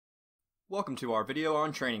Welcome to our video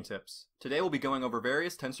on training tips. Today we'll be going over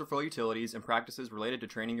various TensorFlow utilities and practices related to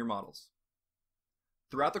training your models.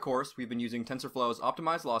 Throughout the course, we've been using TensorFlow's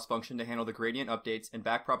optimized loss function to handle the gradient updates and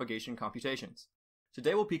backpropagation computations.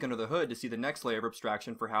 Today we'll peek under the hood to see the next layer of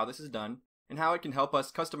abstraction for how this is done and how it can help us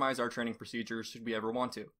customize our training procedures should we ever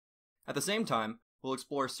want to. At the same time, we'll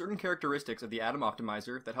explore certain characteristics of the Atom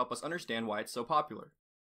optimizer that help us understand why it's so popular.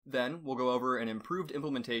 Then, we'll go over an improved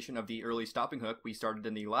implementation of the early stopping hook we started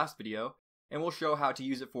in the last video, and we'll show how to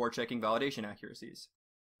use it for checking validation accuracies.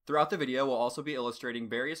 Throughout the video, we'll also be illustrating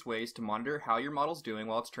various ways to monitor how your model's doing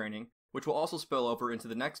while it's training, which will also spill over into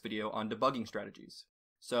the next video on debugging strategies.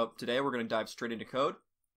 So today we're going to dive straight into code.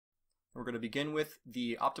 We're going to begin with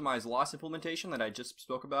the optimized loss implementation that I just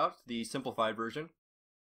spoke about, the simplified version.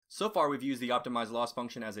 So far we've used the optimized loss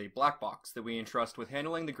function as a black box that we entrust with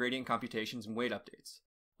handling the gradient computations and weight updates.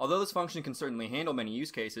 Although this function can certainly handle many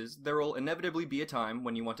use cases, there will inevitably be a time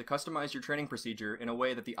when you want to customize your training procedure in a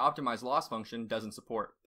way that the optimized loss function doesn't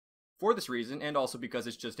support. For this reason, and also because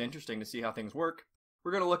it's just interesting to see how things work,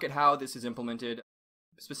 we're going to look at how this is implemented.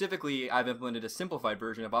 Specifically, I've implemented a simplified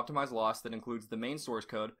version of optimized loss that includes the main source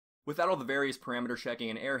code without all the various parameter checking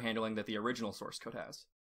and error handling that the original source code has.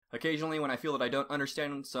 Occasionally, when I feel that I don't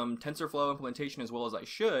understand some TensorFlow implementation as well as I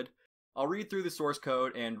should, I'll read through the source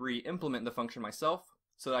code and re-implement the function myself,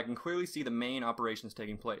 so that I can clearly see the main operations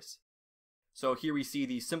taking place. So here we see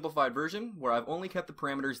the simplified version, where I've only kept the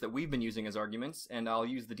parameters that we've been using as arguments, and I'll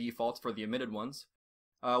use the defaults for the omitted ones.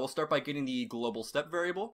 We'll start by getting the global step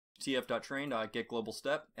variable,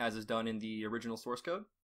 tf.train.getGlobalStep, as is done in the original source code.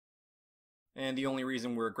 And the only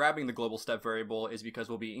reason we're grabbing the global step variable is because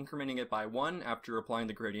we'll be incrementing it by 1 after applying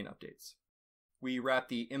the gradient updates. We wrap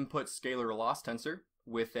the input scalar loss tensor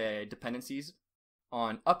with dependencies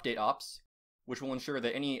on update ops, which will ensure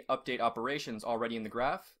that any update operations already in the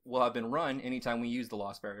graph will have been run anytime we use the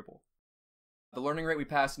loss variable. The learning rate we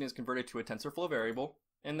pass in is converted to a TensorFlow variable,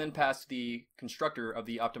 and then passed to the constructor of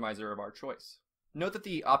the optimizer of our choice. Note that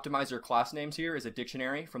the optimizer class names here is a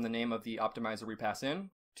dictionary from the name of the optimizer we pass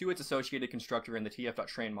in to its associated constructor in the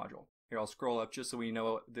tf.train module. Here, I'll scroll up just so we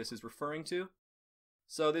know what this is referring to.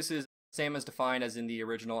 So this is same as defined as in the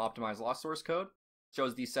original optimized loss source code.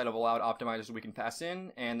 Shows the set of allowed optimizers we can pass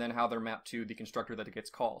in, and then how they're mapped to the constructor that it gets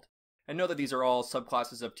called. And note that these are all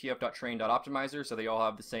subclasses of tf.train.optimizer, so they all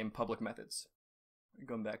have the same public methods.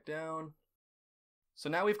 Going back down. So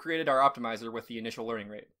now we've created our optimizer with the initial learning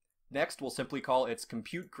rate. Next, we'll simply call its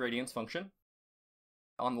compute gradients function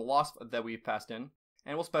on the loss that we've passed in,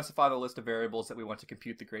 and we'll specify the list of variables that we want to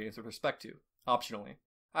compute the gradients with respect to, optionally.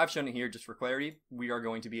 I've shown it here just for clarity. We are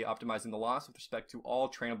going to be optimizing the loss with respect to all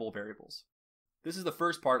trainable variables. This is the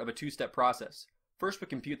first part of a two-step process. First we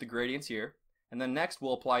compute the gradients here, and then next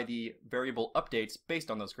we'll apply the variable updates based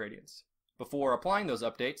on those gradients. Before applying those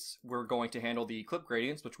updates, we're going to handle the clip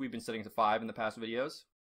gradients, which we've been setting to 5 in the past videos.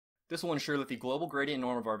 This will ensure that the global gradient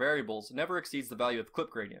norm of our variables never exceeds the value of the clip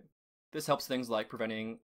gradient. This helps things like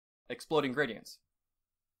preventing exploding gradients.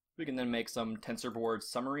 We can then make some TensorBoard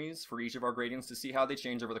summaries for each of our gradients to see how they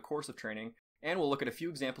change over the course of training, and we'll look at a few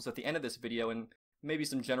examples at the end of this video and maybe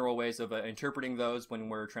some general ways of interpreting those when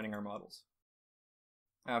we're training our models.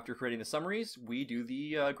 After creating the summaries, we do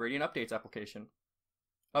the gradient updates application.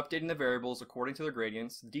 Updating the variables according to their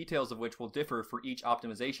gradients, the details of which will differ for each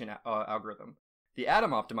optimization algorithm. The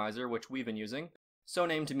Atom optimizer, which we've been using, so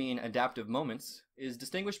named to mean adaptive moments, is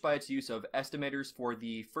distinguished by its use of estimators for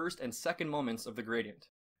the first and second moments of the gradient.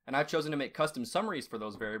 And I've chosen to make custom summaries for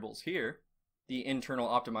those variables here, the internal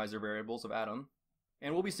optimizer variables of Atom,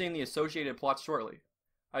 and we'll be seeing the associated plots shortly.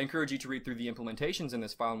 I encourage you to read through the implementations in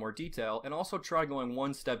this file in more detail, and also try going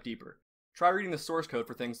one step deeper. Try reading the source code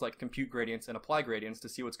for things like compute gradients and apply gradients to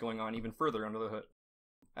see what's going on even further under the hood.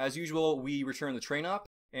 As usual, we return the train op,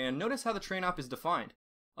 and notice how the train op is defined.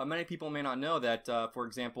 Many people may not know that, for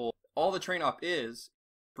example, all the train op is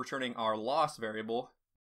returning our loss variable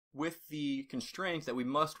with the constraint that we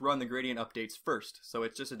must run the gradient updates first. So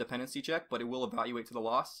it's just a dependency check, but it will evaluate to the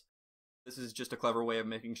loss. This is just a clever way of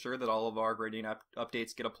making sure that all of our gradient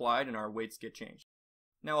updates get applied and our weights get changed.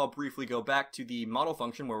 Now I'll briefly go back to the model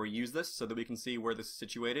function where we use this so that we can see where this is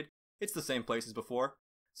situated. It's the same place as before.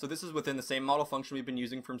 So this is within the same model function we've been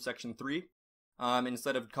using from section 3.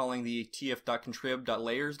 Instead of calling the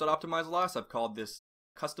tf.contrib.layers.optimizeLoss, I've called this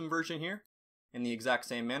custom version here in the exact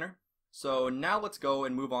same manner. So now let's go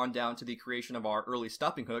and move on down to the creation of our early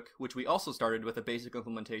stopping hook, which we also started with a basic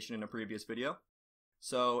implementation in a previous video.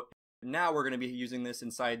 So now we're going to be using this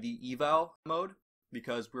inside the eval mode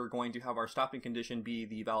because we're going to have our stopping condition be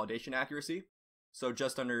the validation accuracy. So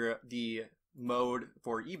just under the mode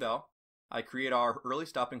for eval, I create our early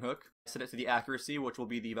stopping hook, set it to the accuracy, which will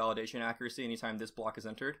be the validation accuracy anytime this block is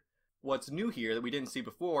entered. What's new here that we didn't see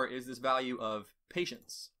before is this value of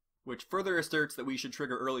patience, which further asserts that we should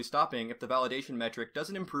trigger early stopping if the validation metric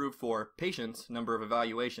doesn't improve for patience number of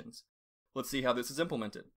evaluations. Let's see how this is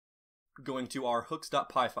implemented. Going to our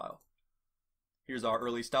hooks.py file. Here's our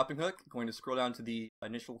early stopping hook. Going to scroll down to the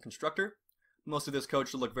initial constructor. Most of this code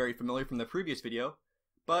should look very familiar from the previous video,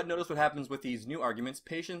 but notice what happens with these new arguments,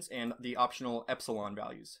 patience and the optional epsilon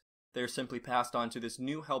values. They're simply passed on to this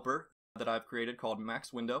new helper that I've created called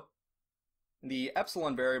maxWindow. The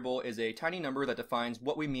epsilon variable is a tiny number that defines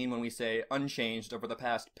what we mean when we say unchanged over the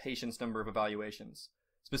past patience number of evaluations.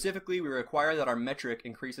 Specifically, we require that our metric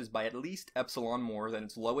increases by at least epsilon more than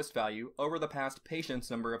its lowest value over the past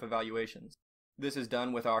patience number of evaluations. This is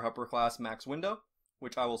done with our helper class maxWindow,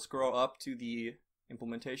 which I will scroll up to the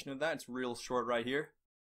implementation of that. It's real short right here.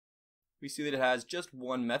 We see that it has just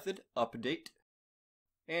one method, update,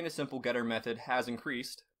 and a simple getter method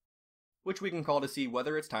hasIncreased, which we can call to see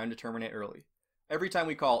whether it's time to terminate early. Every time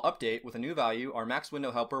we call update with a new value, our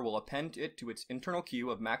maxWindow helper will append it to its internal queue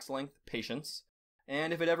of max length patience,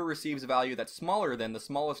 and if it ever receives a value that's smaller than the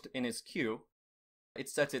smallest in its queue, it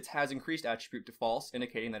sets its hasIncreased attribute to false,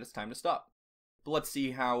 indicating that it's time to stop. But let's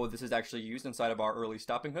see how this is actually used inside of our early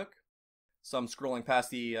stopping hook. So I'm scrolling past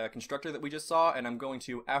the constructor that we just saw, and I'm going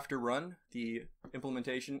to after run the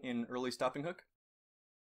implementation in early stopping hook.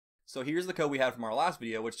 So here's the code we had from our last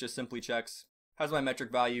video, which just simply checks, has my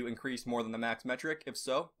metric value increased more than the max metric? If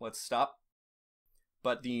so, let's stop.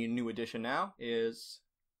 But the new addition now is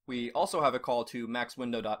we also have a call to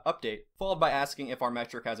maxWindow.update, followed by asking if our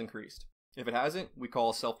metric has increased. If it hasn't, we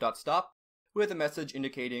call self.stop with a message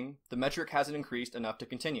indicating the metric hasn't increased enough to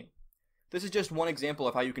continue. This is just one example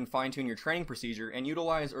of how you can fine-tune your training procedure and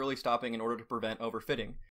utilize early stopping in order to prevent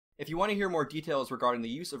overfitting. If you want to hear more details regarding the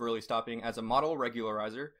use of early stopping as a model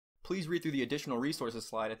regularizer, please read through the additional resources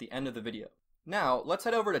slide at the end of the video. Now, let's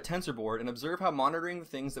head over to TensorBoard and observe how monitoring the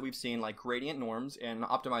things that we've seen like gradient norms and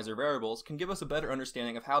optimizer variables can give us a better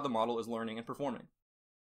understanding of how the model is learning and performing.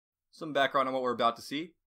 Some background on what we're about to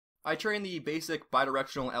see. I trained the basic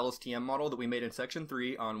bidirectional LSTM model that we made in section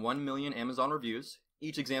 3 on 1 million Amazon reviews.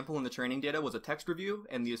 Each example in the training data was a text review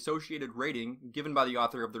and the associated rating given by the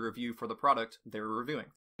author of the review for the product they were reviewing.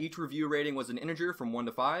 Each review rating was an integer from 1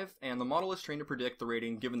 to 5, and the model is trained to predict the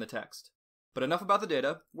rating given the text. But enough about the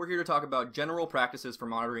data, we're here to talk about general practices for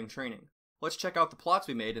monitoring training. Let's check out the plots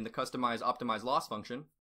we made in the Customize Optimize Loss function.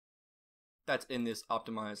 That's in this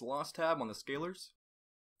Optimize Loss tab on the scalars.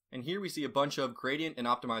 And here we see a bunch of gradient and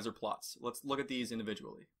optimizer plots. Let's look at these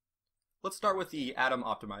individually. Let's start with the Atom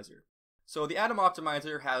Optimizer. So the Atom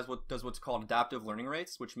Optimizer does what's called adaptive learning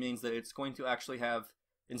rates, which means that it's going to actually have,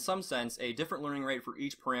 in some sense, a different learning rate for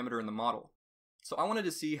each parameter in the model. So I wanted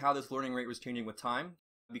to see how this learning rate was changing with time,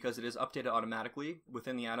 because it is updated automatically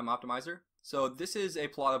within the Atom Optimizer. So this is a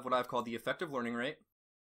plot of what I've called the effective learning rate.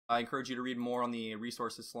 I encourage you to read more on the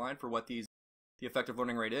resources slide for what the effective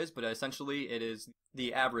learning rate is, but essentially it is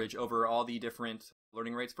the average over all the different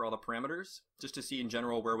learning rates for all the parameters, just to see in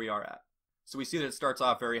general where we are at. So we see that it starts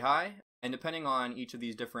off very high, and depending on each of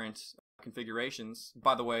these different configurations,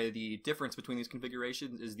 by the way, the difference between these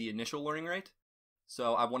configurations is the initial learning rate.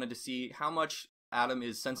 So I wanted to see how much Atom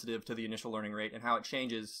is sensitive to the initial learning rate and how it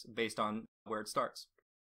changes based on where it starts.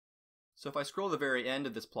 So if I scroll to the very end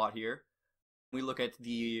of this plot here, we look at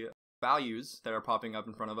the values that are popping up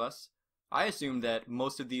in front of us. I assume that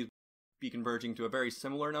most of these be converging to a very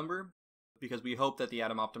similar number because we hope that the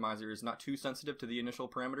Atom Optimizer is not too sensitive to the initial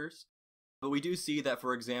parameters. But we do see that,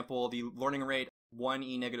 for example, the learning rate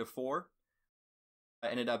 1e-4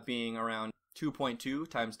 ended up being around 2.2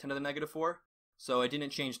 times 10 to the negative 4. So it didn't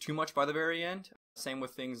change too much by the very end. Same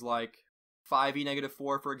with things like 5e-4,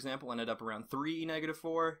 for example, ended up around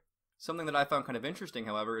 3e-4. Something that I found kind of interesting,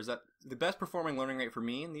 however, is that the best performing learning rate for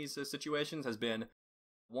me in these situations has been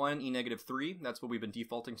 1e-3. That's what we've been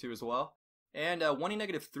defaulting to as well. And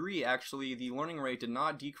 1e-3, actually, the learning rate did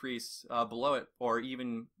not decrease below it or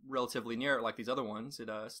even relatively near it like these other ones. It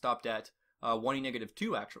stopped at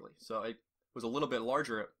 1e-2, actually. So it was a little bit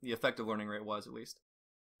larger, the effective learning rate was at least.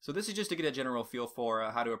 So this is just to get a general feel for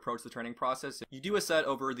how to approach the training process. You do a set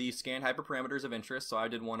over the scanned hyperparameters of interest, so I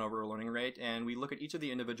did one over learning rate, and we look at each of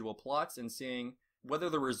the individual plots and seeing whether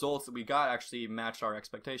the results that we got actually matched our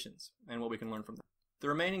expectations and what we can learn from them. The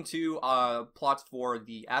remaining two plots for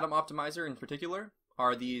the Atom Optimizer in particular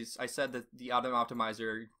are these. I said that the Atom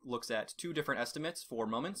Optimizer looks at two different estimates for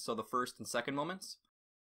moments, so the first and second moments.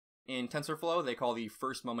 In TensorFlow, they call the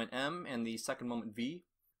first moment M and the second moment V.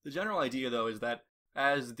 The general idea, though, is that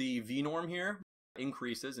as the V norm here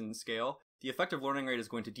increases in scale, the effective learning rate is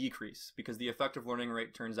going to decrease because the effective learning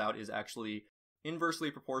rate, turns out, is actually inversely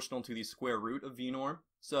proportional to the square root of v norm.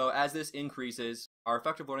 So as this increases, our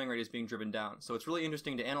effective learning rate is being driven down. So it's really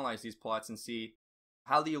interesting to analyze these plots and see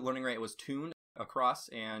how the learning rate was tuned across,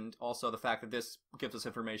 and also the fact that this gives us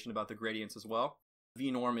information about the gradients as well. V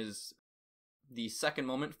norm is the second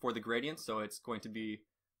moment for the gradient, so it's going to be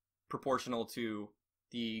proportional to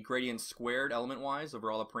the gradient squared element-wise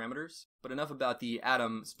over all the parameters. But enough about the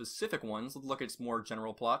atom-specific ones. Let's look at some more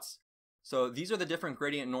general plots. So these are the different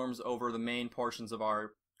gradient norms over the main portions of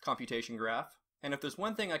our computation graph. And if there's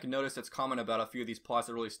one thing I can notice that's common about a few of these plots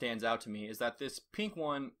that really stands out to me, is that this pink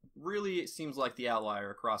one really seems like the outlier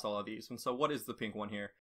across all of these. And so what is the pink one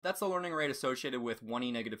here? That's the learning rate associated with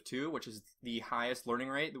 1e-2, which is the highest learning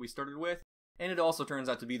rate that we started with. And it also turns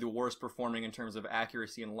out to be the worst performing in terms of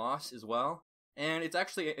accuracy and loss as well. And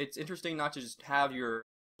it's interesting not to just have your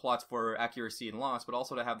plots for accuracy and loss, but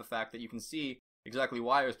also to have the fact that you can see exactly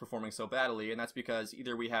why it was performing so badly, and that's because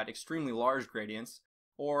either we had extremely large gradients,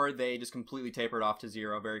 or they just completely tapered off to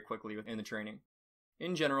 0 very quickly in the training.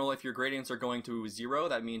 In general, if your gradients are going to 0,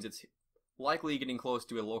 that means it's likely getting close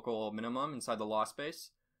to a local minimum inside the loss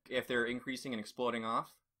space. If they're increasing and exploding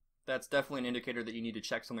off, that's definitely an indicator that you need to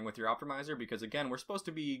check something with your optimizer, because again, we're supposed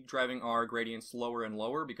to be driving our gradients lower and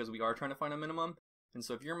lower because we are trying to find a minimum. And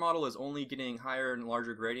so if your model is only getting higher and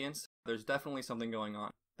larger gradients, there's definitely something going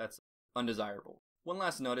on that's undesirable. One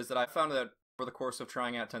last note is that I found that over the course of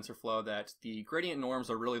trying out TensorFlow that the gradient norms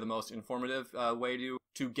are really the most informative way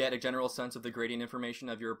to get a general sense of the gradient information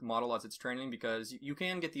of your model as it's training, because you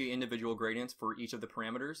can get the individual gradients for each of the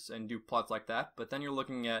parameters and do plots like that, but then you're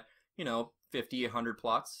looking at, 50, 100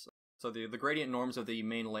 plots. So the gradient norms of the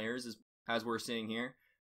main layers, is, as we're seeing here,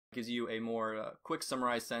 gives you a more quick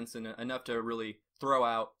summarized sense and enough to really throw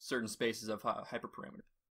out certain spaces of hyperparameter.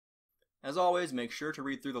 As always, make sure to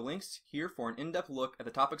read through the links here for an in-depth look at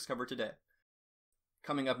the topics covered today.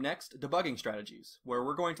 Coming up next, debugging strategies, where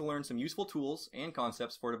we're going to learn some useful tools and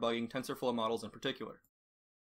concepts for debugging TensorFlow models in particular.